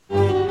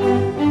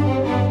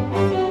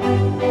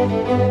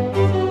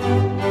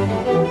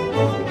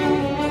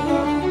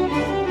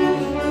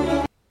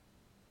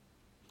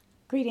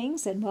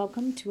Greetings and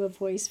welcome to A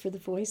Voice for the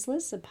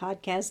Voiceless, a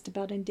podcast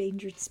about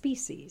endangered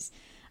species.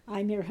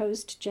 I'm your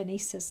host, Jenny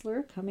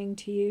Sisler, coming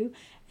to you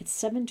at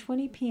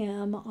 7:20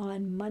 p.m.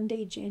 on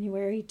Monday,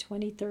 January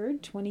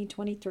 23rd,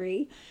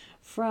 2023,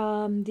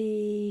 from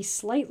the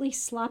slightly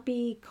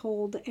sloppy,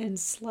 cold, and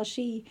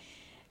slushy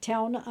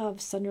town of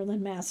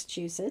Sunderland,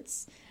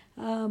 Massachusetts.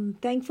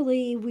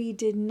 Thankfully, we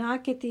did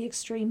not get the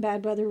extreme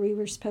bad weather we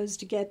were supposed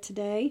to get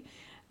today,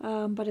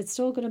 but it's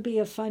still going to be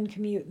a fun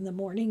commute in the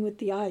morning with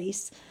the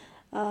ice.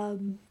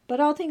 But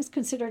all things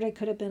considered, it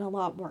could have been a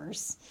lot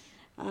worse.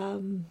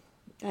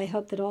 I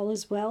hope that all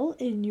is well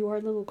in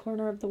your little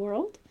corner of the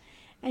world.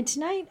 And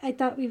tonight, I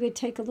thought we would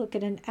take a look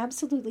at an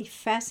absolutely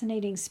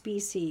fascinating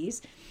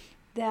species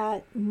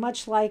that,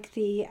 much like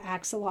the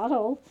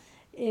axolotl,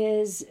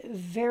 is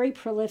very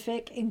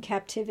prolific in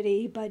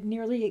captivity but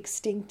nearly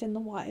extinct in the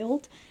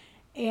wild.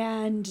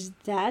 And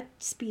that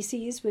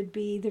species would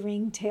be the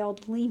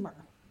ring-tailed lemur.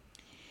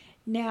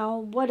 Now,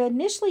 what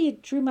initially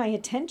drew my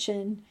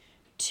attention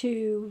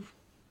to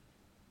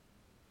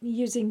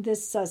using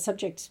this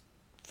subject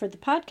for the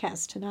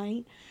podcast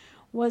tonight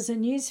was a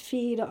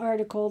newsfeed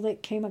article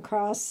that came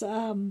across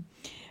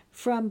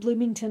from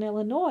Bloomington,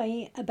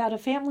 Illinois, about a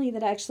family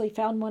that actually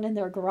found one in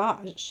their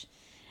garage.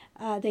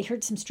 They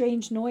heard some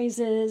strange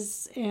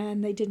noises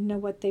and they didn't know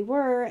what they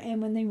were,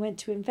 and when they went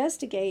to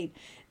investigate,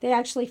 they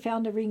actually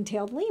found a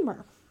ring-tailed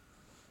lemur.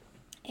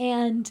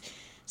 And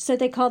so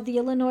they called the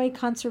Illinois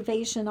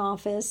Conservation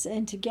Office,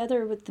 and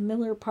together with the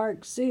Miller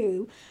Park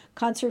Zoo,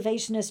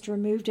 conservationists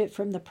removed it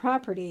from the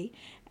property,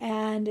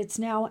 and it's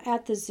now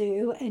at the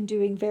zoo and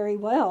doing very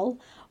well,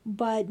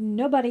 but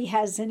nobody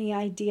has any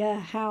idea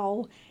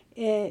how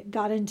it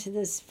got into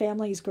this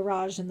family's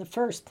garage in the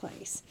first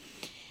place.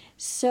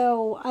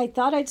 So I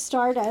thought I'd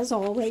start, as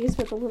always,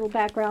 with a little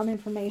background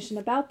information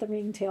about the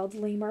ring-tailed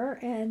lemur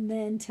and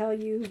then tell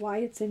you why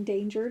it's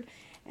endangered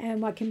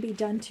and what can be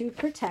done to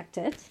protect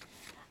it.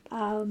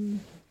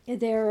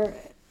 There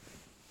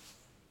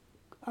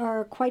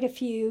are quite a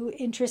few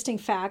interesting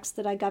facts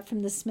that I got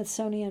from the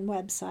Smithsonian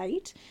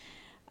website.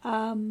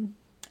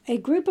 A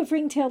group of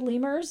ring-tailed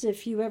lemurs,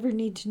 if you ever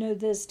need to know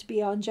this to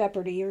be on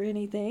Jeopardy or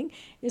anything,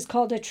 is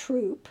called a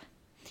troop.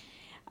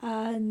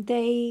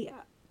 They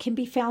can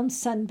be found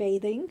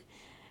sunbathing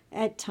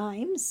at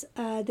times.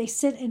 They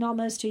sit in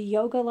almost a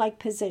yoga-like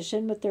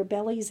position with their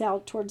bellies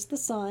out towards the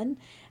sun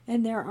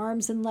and their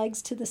arms and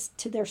legs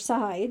to their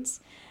sides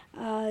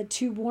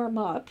to warm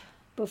up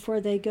before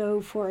they go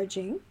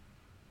foraging.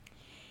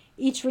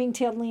 Each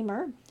ring-tailed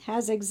lemur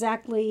has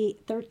exactly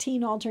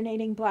 13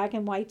 alternating black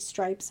and white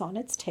stripes on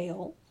its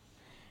tail.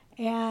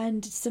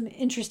 And some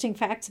interesting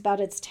facts about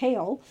its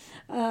tail.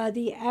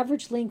 The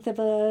average length of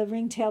a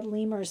ring-tailed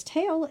lemur's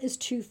tail is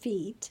 2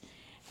 feet.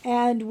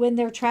 And when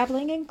they're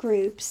traveling in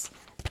groups,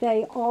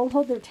 they all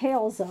hold their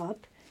tails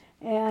up.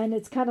 And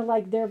it's kind of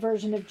like their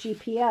version of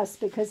GPS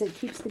because it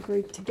keeps the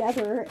group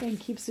together and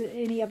keeps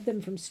any of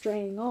them from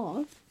straying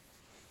off.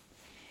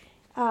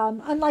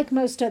 Unlike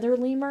most other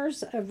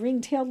lemurs, a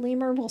ring-tailed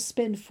lemur will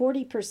spend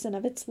 40%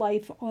 of its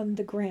life on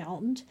the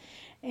ground.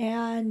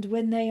 And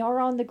when they are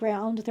on the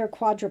ground, they're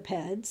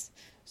quadrupeds,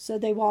 so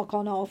they walk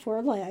on all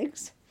 4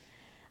 legs.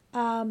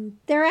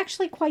 They're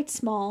actually quite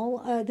small.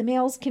 The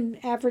males can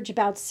average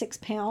about 6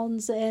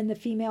 pounds, and the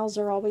females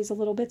are always a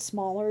little bit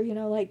smaller,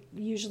 like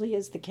usually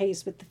is the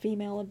case with the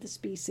female of the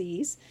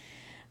species.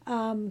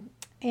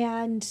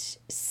 And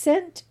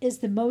scent is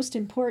the most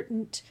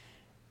important,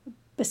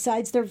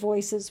 besides their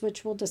voices,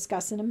 which we'll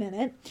discuss in a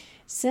minute.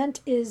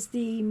 Scent is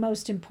the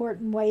most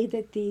important way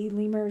that the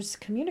lemurs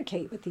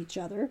communicate with each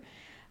other.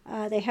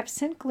 They have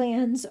scent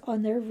glands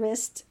on their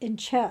wrists and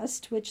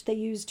chest, which they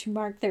use to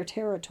mark their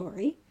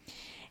territory.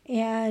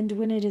 And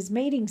when it is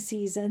mating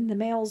season, the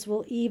males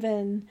will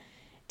even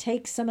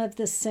take some of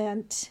the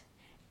scent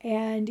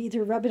and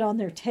either rub it on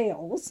their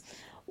tails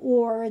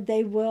or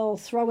they will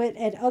throw it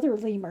at other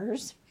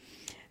lemurs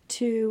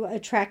to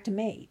attract a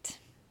mate.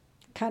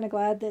 Kind of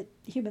glad that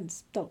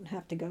humans don't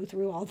have to go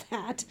through all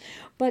that.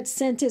 But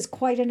scent is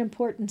quite an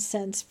important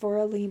sense for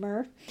a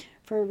lemur,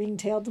 for a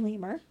ring-tailed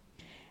lemur.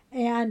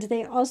 And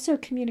they also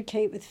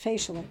communicate with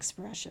facial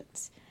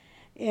expressions.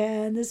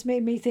 And this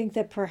made me think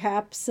that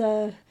perhaps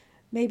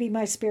maybe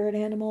my spirit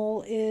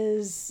animal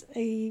is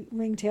a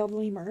ring-tailed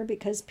lemur,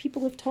 because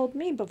people have told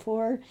me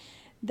before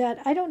that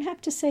I don't have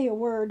to say a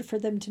word for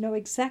them to know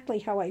exactly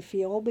how I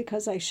feel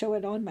because I show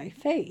it on my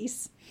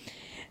face.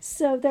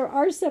 So there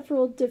are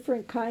several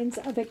different kinds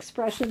of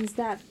expressions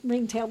that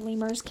ring-tailed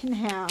lemurs can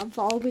have,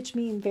 all of which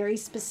mean very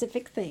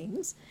specific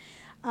things.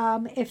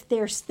 If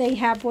they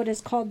have what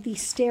is called the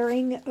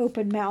staring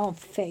open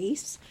mouth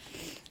face,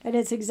 and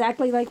it's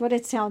exactly like what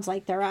it sounds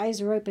like. Their eyes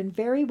are open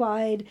very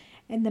wide,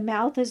 and the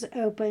mouth is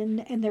open,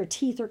 and their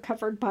teeth are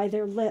covered by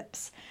their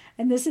lips.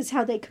 And this is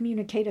how they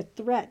communicate a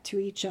threat to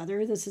each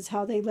other. This is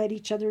how they let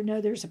each other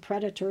know there's a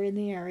predator in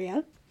the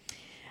area.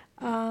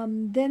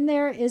 Then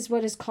there is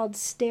what is called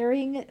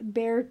staring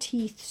bare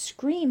teeth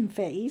scream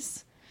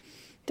face.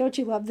 Don't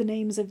you love the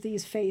names of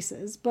these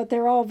faces? But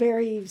they're all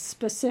very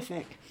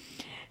specific.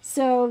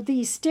 So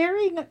the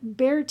staring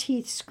bare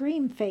teeth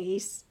scream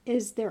face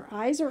is their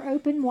eyes are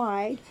open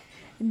wide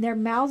and their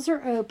mouths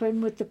are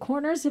open with the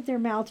corners of their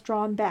mouth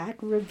drawn back,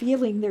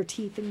 revealing their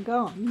teeth and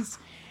gums.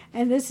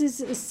 And this is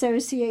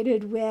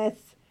associated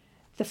with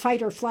the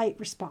fight or flight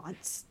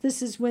response.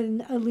 This is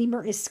when a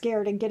lemur is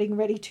scared and getting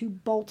ready to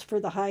bolt for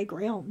the high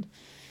ground.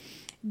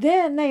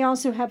 Then they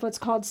also have what's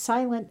called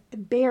silent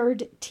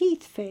bared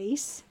teeth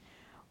face,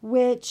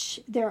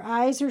 which their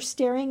eyes are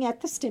staring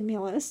at the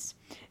stimulus.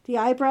 The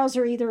eyebrows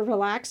are either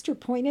relaxed or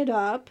pointed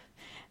up.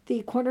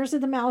 The corners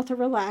of the mouth are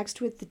relaxed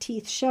with the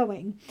teeth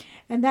showing.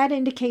 And that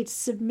indicates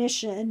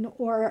submission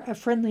or a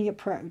friendly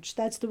approach.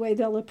 That's the way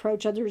they'll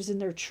approach others in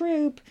their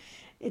troop.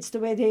 It's the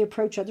way they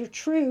approach other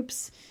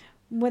troops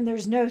when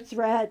there's no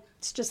threat.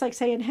 It's just like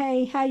saying,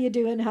 hey, how you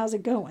doing? How's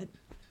it going?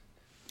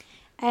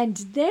 And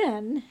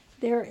then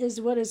there is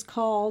what is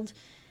called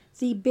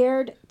the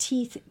bared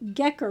teeth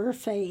gecker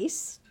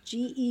face,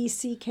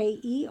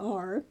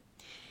 Gecker,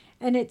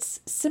 and it's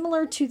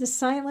similar to the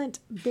silent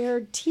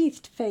bared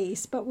teeth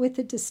face, but with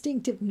a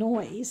distinctive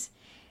noise.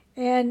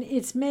 And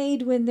it's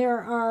made when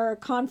there are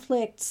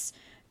conflicts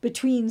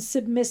between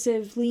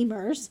submissive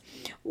lemurs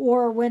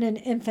or when an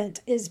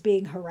infant is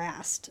being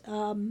harassed.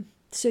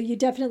 So you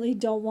definitely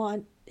don't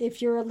want,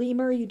 if you're a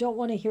lemur, you don't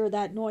want to hear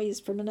that noise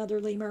from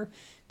another lemur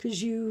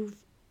because you've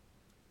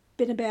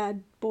been a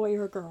bad boy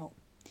or girl.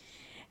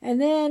 And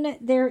then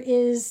there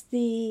is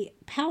the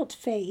pout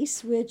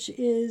face, which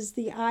is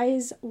the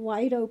eyes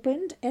wide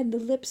opened and the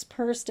lips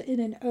pursed in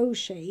an O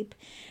shape.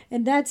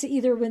 And that's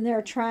either when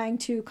they're trying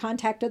to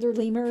contact other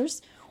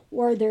lemurs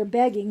or they're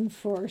begging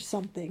for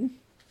something.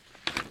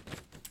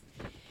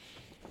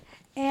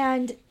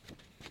 And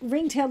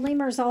ring-tailed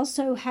lemurs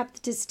also have the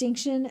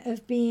distinction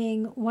of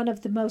being one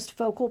of the most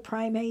vocal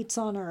primates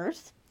on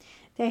Earth.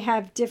 They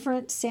have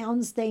different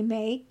sounds they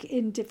make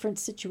in different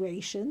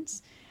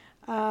situations.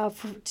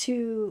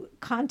 To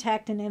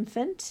contact an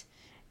infant,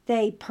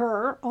 they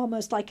purr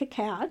almost like a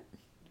cat.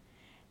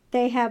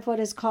 They have what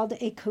is called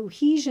a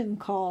cohesion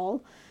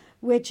call,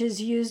 which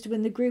is used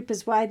when the group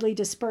is widely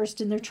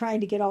dispersed and they're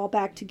trying to get all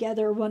back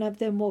together. One of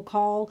them will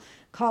call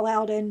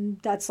out, and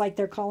that's like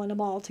they're calling them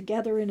all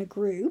together in a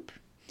group.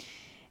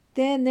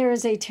 Then there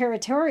is a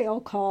territorial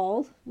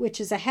call,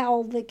 which is a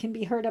howl that can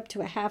be heard up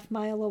to a half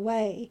mile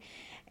away.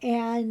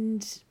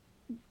 And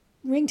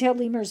ring-tailed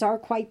lemurs are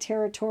quite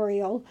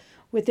territorial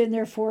within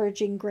their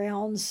foraging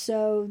grounds,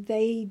 so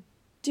they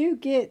do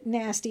get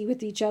nasty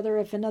with each other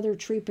if another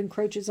troop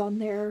encroaches on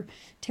their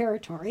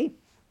territory.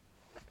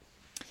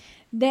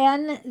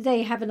 Then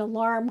they have an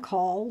alarm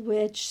call,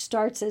 which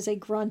starts as a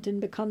grunt and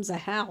becomes a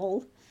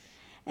howl.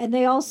 And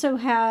they also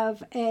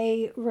have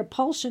a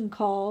repulsion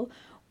call,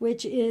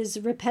 which is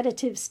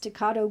repetitive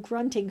staccato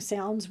grunting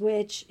sounds,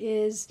 which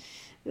is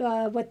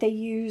what they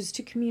use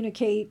to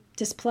communicate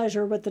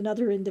displeasure with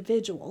another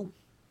individual.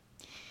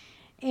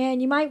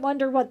 And you might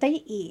wonder what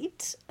they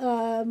eat.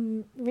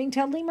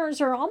 Ring-tailed lemurs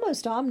are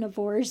almost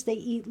omnivores. They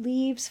eat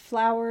leaves,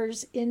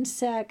 flowers,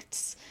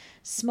 insects,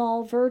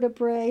 small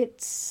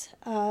vertebrates,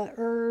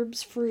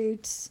 herbs,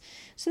 fruits.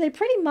 So they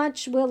pretty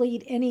much will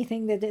eat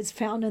anything that is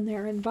found in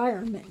their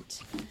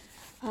environment.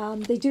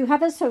 They do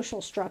have a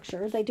social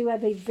structure. They do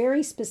have a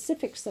very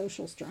specific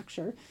social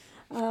structure.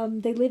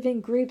 They live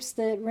in groups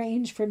that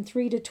range from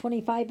 3 to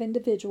 25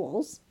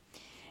 individuals.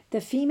 The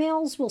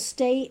females will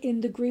stay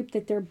in the group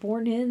that they're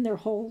born in their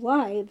whole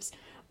lives,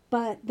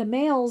 but the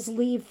males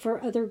leave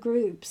for other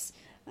groups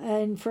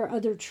and for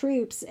other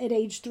troops at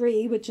age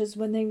 3, which is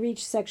when they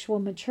reach sexual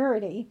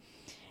maturity.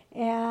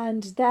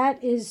 And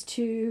that is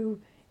to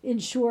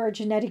ensure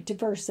genetic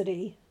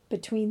diversity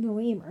between the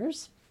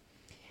lemurs.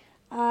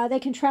 They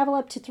can travel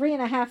up to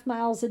 3.5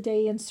 miles a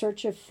day in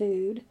search of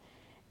food.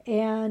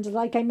 And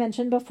like I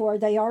mentioned before,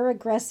 they are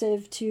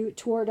aggressive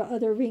toward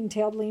other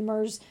ring-tailed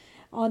lemurs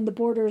on the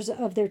borders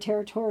of their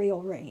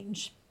territorial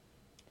range.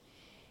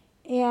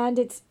 And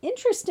it's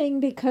interesting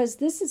because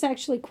this is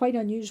actually quite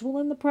unusual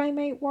in the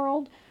primate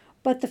world,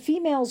 but the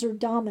females are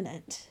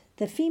dominant.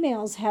 The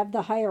females have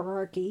the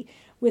hierarchy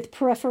with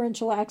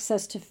preferential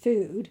access to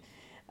food,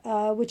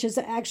 which is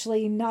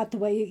actually not the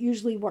way it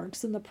usually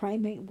works in the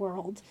primate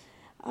world.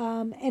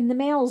 And the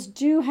males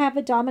do have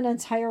a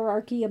dominance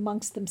hierarchy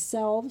amongst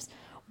themselves,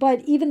 but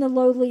even the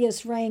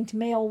lowliest ranked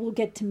male will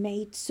get to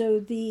mate, so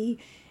the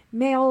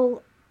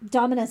male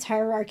dominance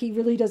hierarchy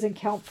really doesn't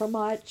count for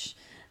much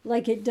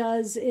like it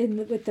does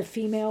with the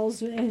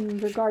females in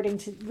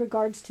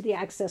regards to the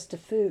access to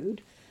food.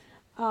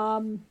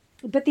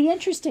 But the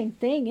interesting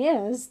thing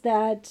is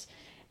that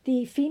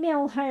the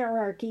female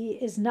hierarchy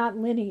is not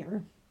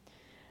linear.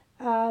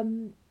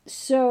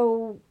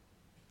 So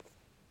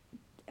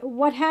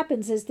what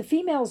happens is the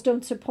females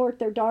don't support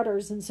their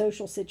daughters in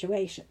social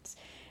situations.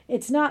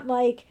 It's not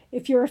like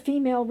if you're a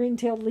female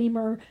ring-tailed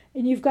lemur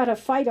and you've got a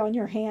fight on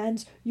your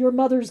hands, your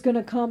mother's going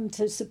to come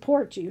to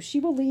support you.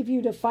 She will leave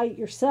you to fight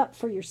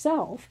for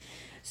yourself.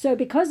 So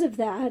because of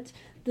that,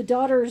 the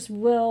daughters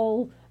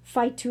will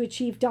fight to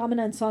achieve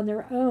dominance on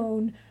their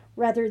own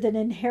rather than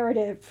inherit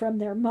it from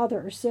their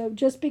mother. So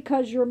just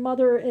because your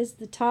mother is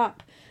the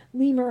top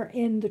lemur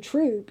in the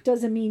troop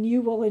doesn't mean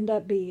you will end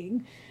up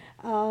being,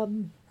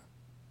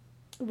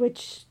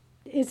 which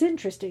is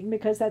interesting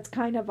because that's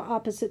kind of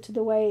opposite to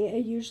the way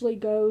it usually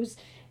goes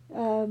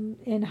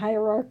in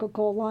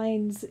hierarchical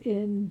lines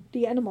in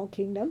the animal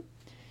kingdom.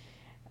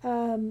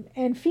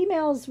 And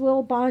females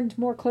will bond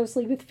more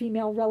closely with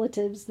female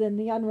relatives than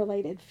the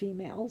unrelated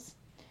females.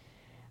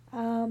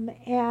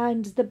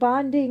 And the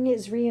bonding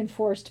is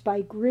reinforced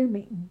by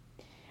grooming,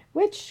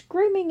 which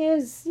grooming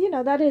is,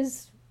 that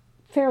is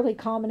fairly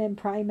common in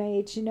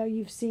primates.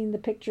 You've seen the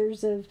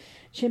pictures of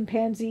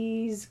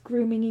chimpanzees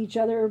grooming each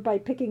other by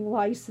picking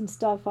lice and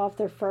stuff off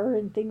their fur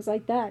and things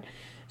like that.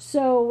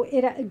 So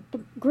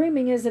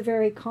grooming is a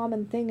very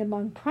common thing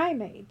among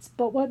primates.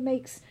 But what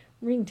makes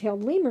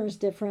ring-tailed lemurs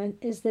different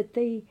is that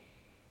they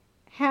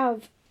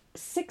have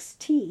 6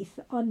 teeth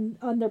on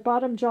their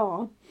bottom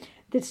jaw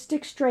that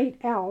stick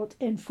straight out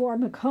and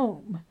form a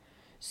comb.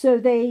 So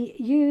they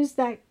use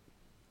that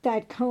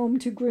comb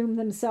to groom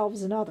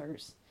themselves and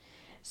others.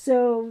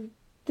 So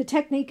the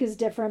technique is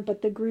different,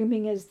 but the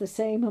grooming is the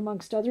same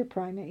amongst other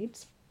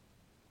primates.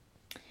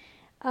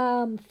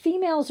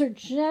 Females are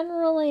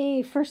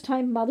generally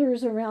first-time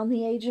mothers around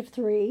the age of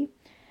 3,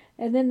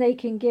 and then they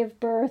can give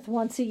birth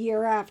once a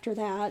year after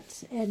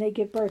that, and they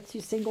give birth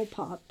to single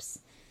pups.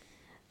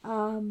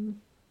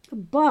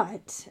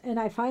 But, and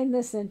I find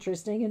this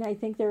interesting, and I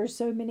think there are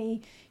so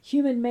many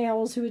human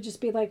males who would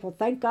just be like, well,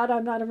 thank God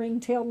I'm not a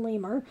ring-tailed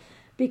lemur,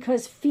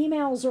 because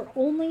females are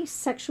only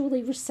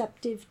sexually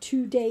receptive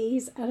 2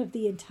 days out of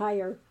the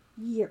entire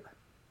year.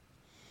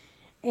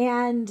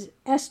 And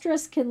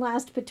estrus can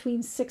last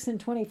between 6 and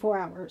 24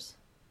 hours.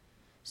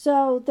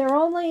 So they're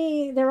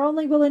only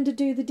willing to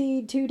do the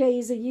deed 2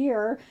 days a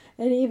year,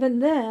 and even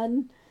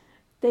then,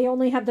 they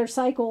only have their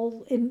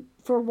cycle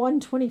for one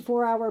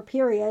 24-hour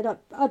period,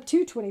 up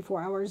to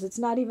 24 hours. It's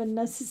not even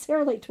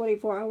necessarily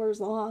 24 hours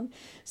long.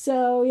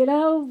 So,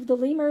 the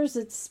lemurs,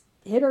 it's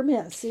hit or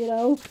miss,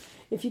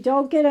 If you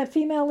don't get a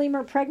female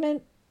lemur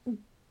pregnant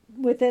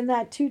within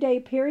that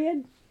 2-day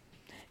period,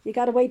 you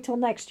got to wait till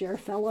next year,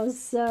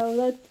 fellas.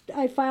 So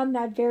I found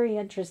that very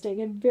interesting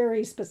and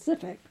very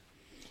specific.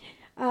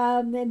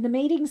 And the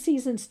mating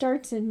season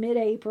starts in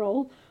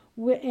mid-April,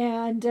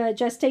 and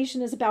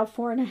gestation is about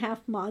 4.5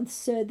 months.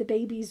 So the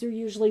babies are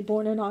usually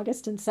born in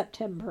August and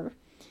September.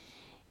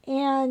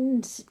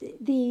 And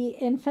the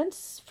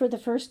infants, for the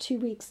first 2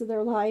 weeks of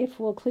their life,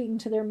 will cling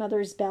to their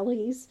mother's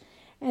bellies.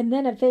 And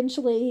then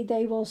eventually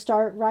they will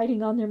start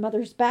riding on their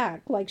mother's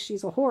back like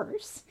she's a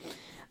horse.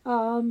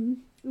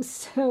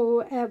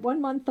 So at 1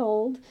 month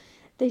old,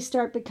 they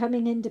start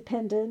becoming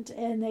independent,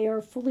 and they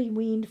are fully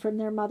weaned from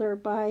their mother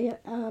by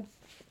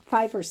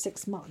 5 or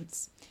 6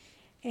 months.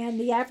 And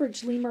the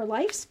average lemur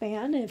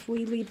lifespan, if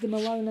we leave them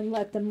alone and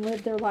let them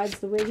live their lives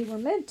the way they were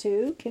meant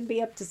to, can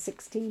be up to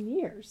 16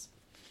 years.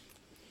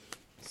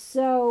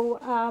 So,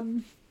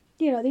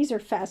 these are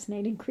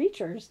fascinating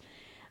creatures.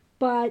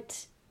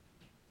 But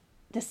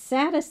the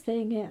saddest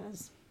thing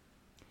is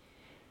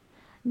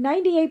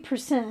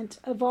 98%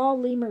 of all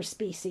lemur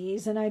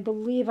species, and I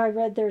believe I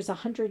read there's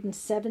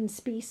 107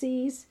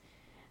 species,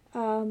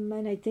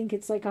 and I think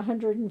it's like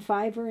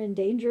 105 are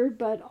endangered,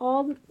 but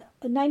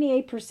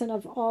 98%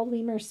 of all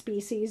lemur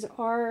species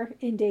are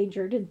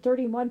endangered, and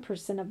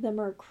 31% of them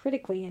are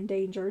critically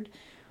endangered,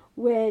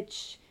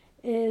 which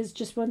is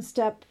just one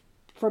step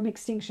from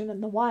extinction in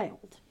the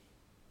wild.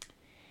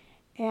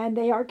 And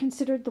they are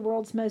considered the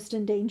world's most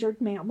endangered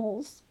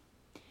mammals.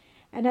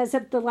 And as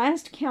of the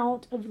last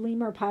count of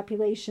lemur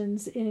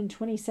populations in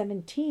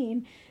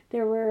 2017,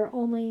 there were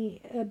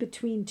only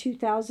between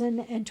 2,000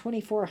 and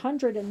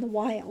 2,400 in the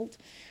wild,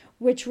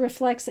 which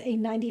reflects a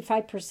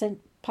 95%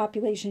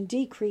 population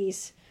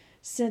decrease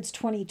since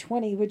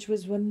 2020, which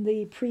was when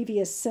the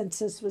previous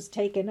census was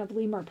taken of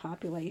lemur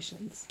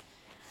populations.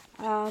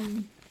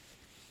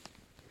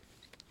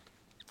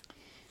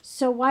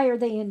 So why are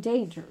they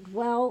endangered?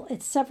 Well,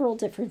 it's several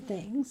different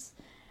things.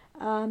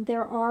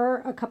 There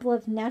are a couple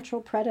of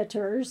natural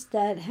predators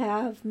that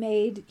have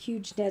made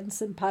huge dents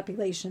in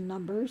population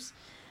numbers,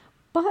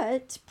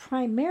 but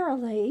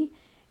primarily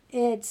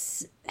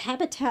it's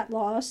habitat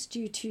loss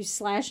due to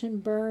slash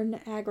and burn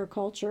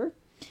agriculture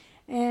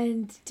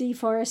and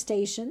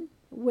deforestation,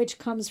 which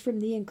comes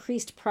from the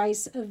increased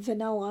price of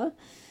vanilla.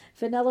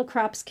 Vanilla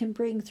crops can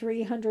bring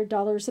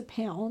 $300 a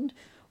pound,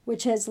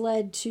 which has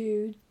led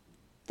to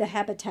the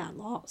habitat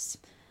loss.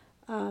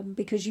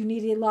 Because you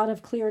need a lot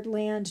of cleared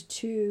land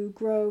to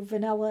grow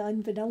vanilla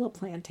and vanilla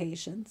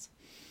plantations.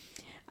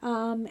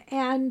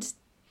 And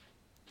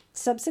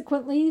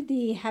subsequently,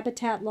 the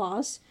habitat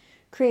loss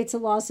creates a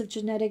loss of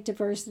genetic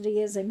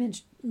diversity, as I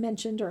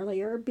mentioned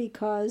earlier,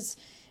 because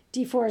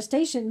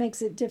deforestation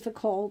makes it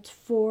difficult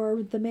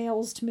for the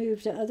males to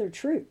move to other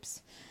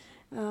troops.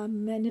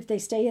 And if they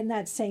stay in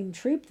that same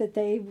troop that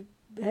they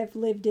have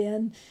lived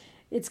in,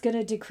 it's going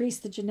to decrease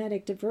the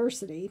genetic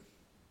diversity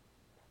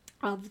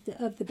of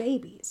the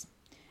babies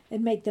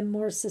and make them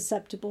more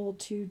susceptible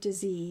to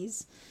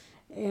disease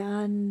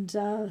and,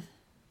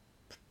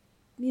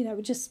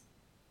 just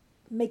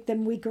make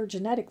them weaker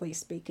genetically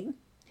speaking.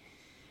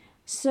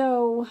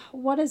 So,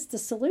 what is the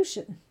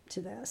solution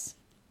to this?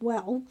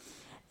 Well,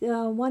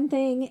 one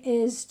thing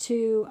is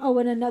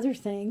and another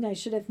thing I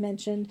should have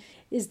mentioned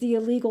is the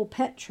illegal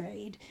pet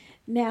trade.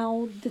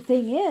 Now, the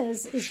thing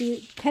is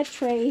the pet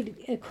trade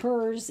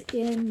occurs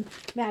in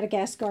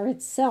Madagascar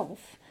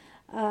itself.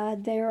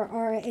 There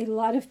are a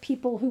lot of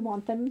people who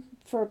want them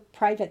for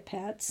private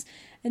pets,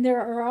 and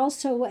there are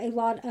also a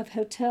lot of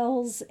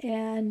hotels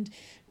and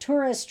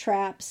tourist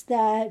traps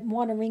that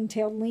want a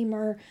ring-tailed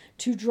lemur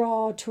to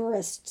draw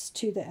tourists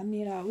to them.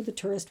 The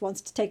tourist wants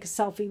to take a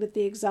selfie with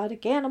the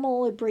exotic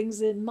animal, it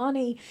brings in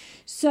money.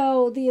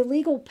 So the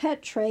illegal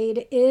pet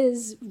trade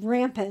is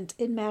rampant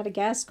in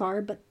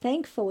Madagascar, but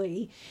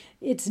thankfully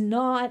it's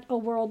not a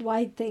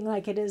worldwide thing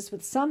like it is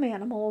with some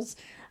animals.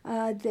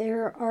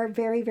 There are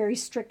very, very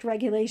strict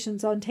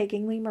regulations on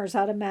taking lemurs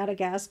out of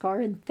Madagascar,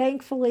 and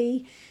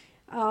thankfully,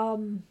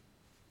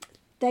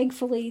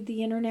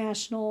 the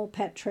international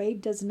pet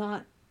trade does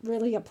not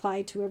really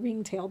apply to a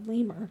ring-tailed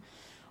lemur,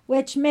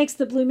 which makes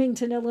the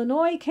Bloomington,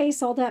 Illinois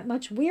case all that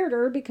much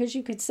weirder, because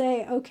you could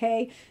say,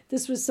 okay,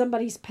 this was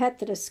somebody's pet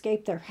that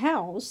escaped their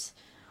house,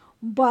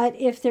 but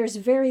if there's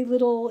very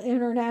little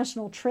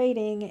international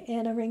trading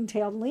in a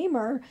ring-tailed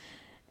lemur,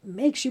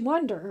 makes you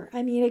wonder.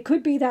 I mean, it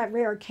could be that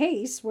rare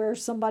case where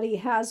somebody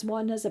has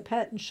one as a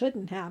pet and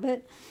shouldn't have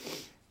it,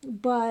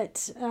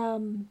 but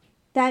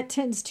that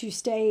tends to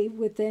stay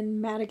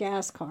within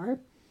Madagascar.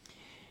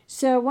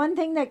 So one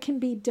thing that can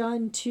be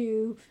done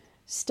to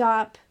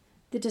stop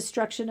the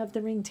destruction of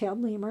the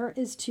ring-tailed lemur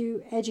is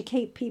to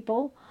educate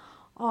people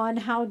on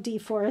how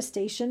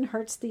deforestation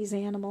hurts these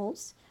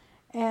animals,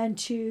 and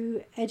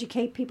to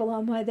educate people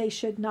on why they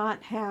should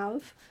not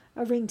have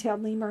a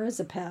ring-tailed lemur as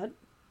a pet.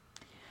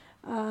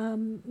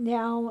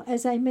 Now,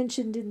 as I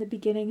mentioned in the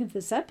beginning of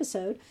this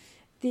episode,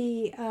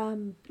 the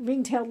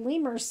ring-tailed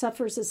lemur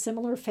suffers a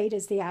similar fate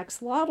as the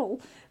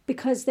axolotl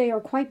because they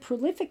are quite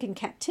prolific in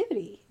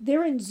captivity.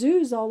 They're in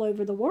zoos all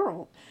over the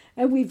world,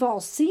 and we've all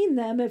seen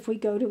them if we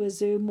go to a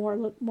zoo,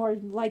 more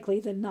likely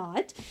than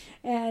not.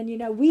 And,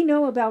 we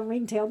know about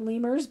ring-tailed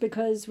lemurs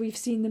because we've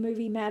seen the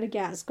movie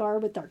Madagascar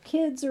with our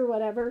kids or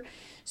whatever.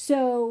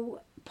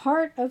 So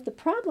part of the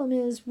problem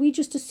is we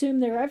just assume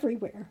they're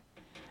everywhere.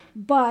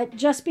 But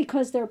just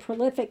because they're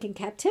prolific in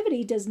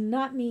captivity does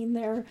not mean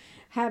they're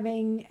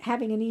having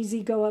an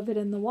easy go of it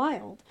in the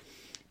wild.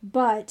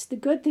 But the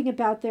good thing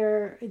about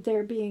there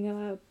being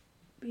a,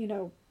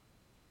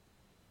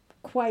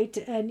 quite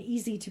an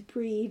easy to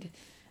breed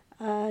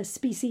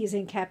species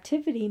in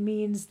captivity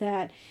means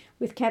that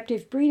with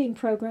captive breeding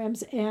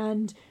programs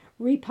and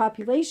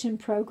repopulation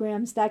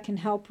programs, that can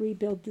help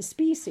rebuild the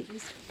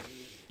species.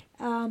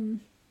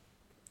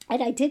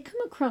 And I did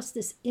come across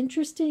this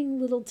interesting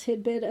little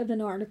tidbit of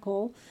an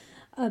article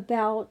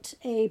about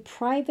a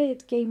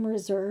private game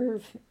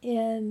reserve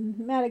in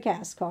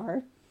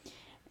Madagascar.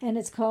 And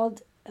it's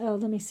called,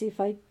 let me see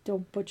if I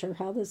don't butcher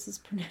how this is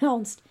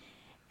pronounced,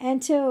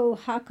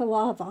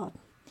 Antohakalava.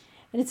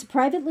 And it's a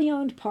privately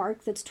owned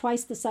park that's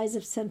twice the size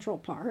of Central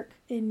Park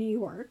in New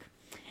York.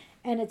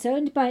 And it's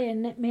owned by a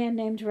man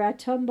named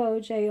Ratombo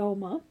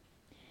Jayoma.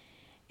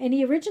 And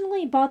he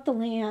originally bought the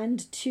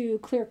land to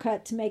clear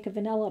cut to make a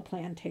vanilla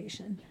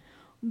plantation.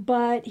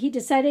 But he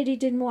decided he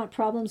didn't want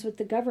problems with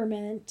the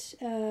government,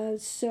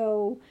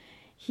 so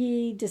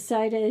he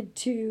decided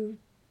to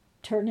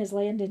turn his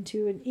land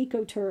into an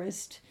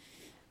ecotourist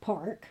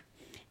park.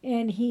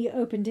 And he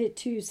opened it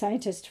to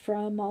scientists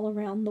from all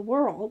around the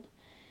world.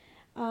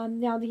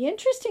 Now, the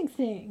interesting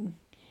thing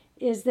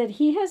is that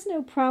he has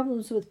no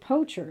problems with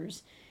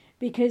poachers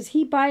because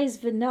he buys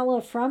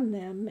vanilla from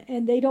them,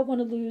 and they don't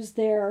want to lose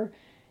their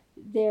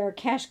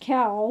cash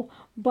cow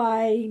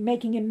by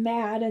making him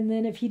mad, and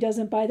then if he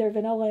doesn't buy their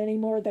vanilla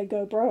anymore, they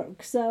go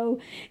broke. So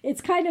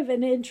it's kind of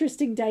an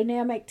interesting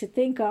dynamic to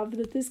think of,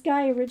 that this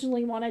guy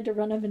originally wanted to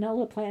run a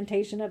vanilla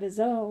plantation of his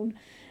own,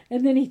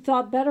 and then he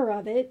thought better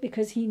of it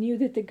because he knew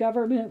that the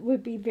government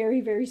would be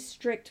very, very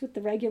strict with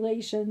the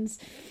regulations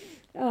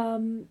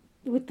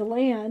with the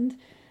land.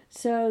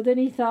 So then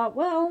he thought,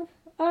 well,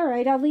 all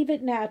right, I'll leave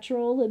it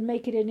natural and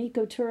make it an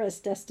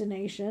ecotourist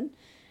destination.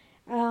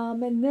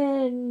 And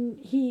then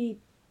he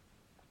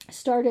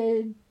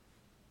started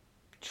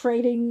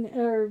trading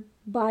or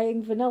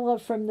buying vanilla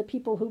from the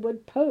people who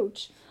would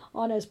poach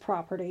on his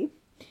property.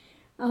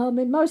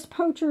 And most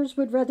poachers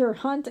would rather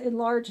hunt in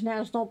large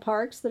national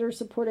parks that are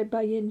supported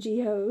by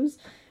NGOs,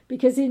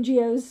 because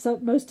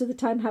NGOs most of the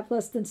time have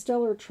less than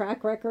stellar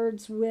track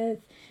records with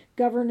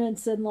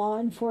governance and law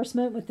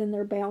enforcement within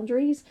their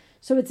boundaries.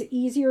 So it's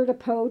easier to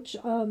poach,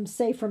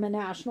 say, from a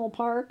national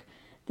park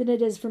than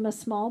it is from a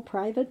small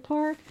private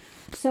park.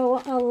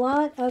 So a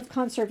lot of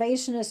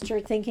conservationists are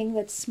thinking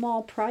that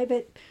small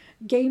private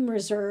game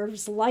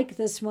reserves like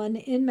this one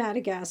in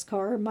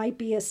Madagascar might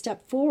be a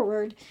step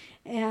forward,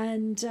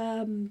 and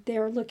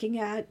they're looking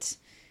at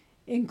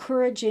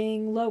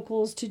encouraging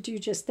locals to do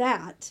just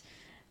that.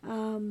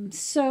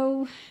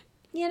 So,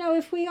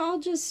 if we all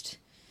just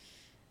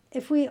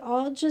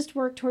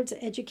work towards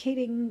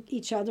educating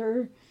each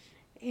other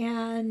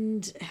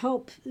and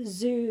help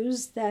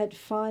zoos that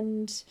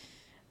fund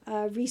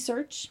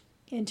research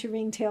into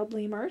ring-tailed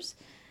lemurs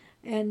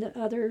and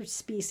other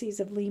species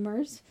of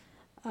lemurs.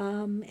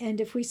 And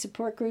if we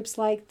support groups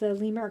like the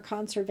Lemur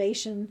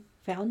Conservation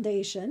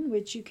Foundation,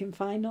 which you can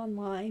find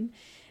online,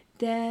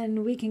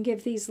 then we can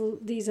give these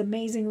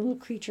amazing little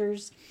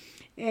creatures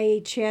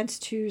a chance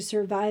to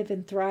survive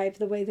and thrive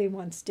the way they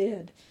once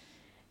did.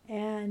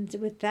 And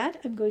with that,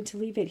 I'm going to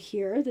leave it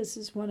here. This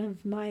is one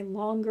of my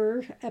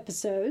longer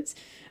episodes,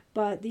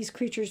 but these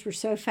creatures were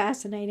so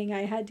fascinating,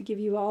 I had to give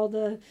you all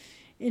the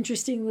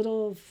interesting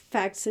little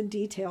facts and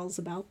details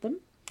about them.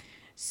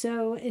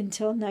 So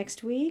until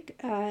next week,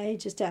 I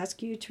just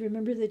ask you to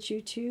remember that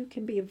you too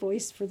can be a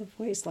voice for the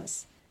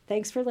voiceless.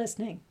 Thanks for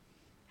listening.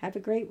 Have a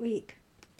great week.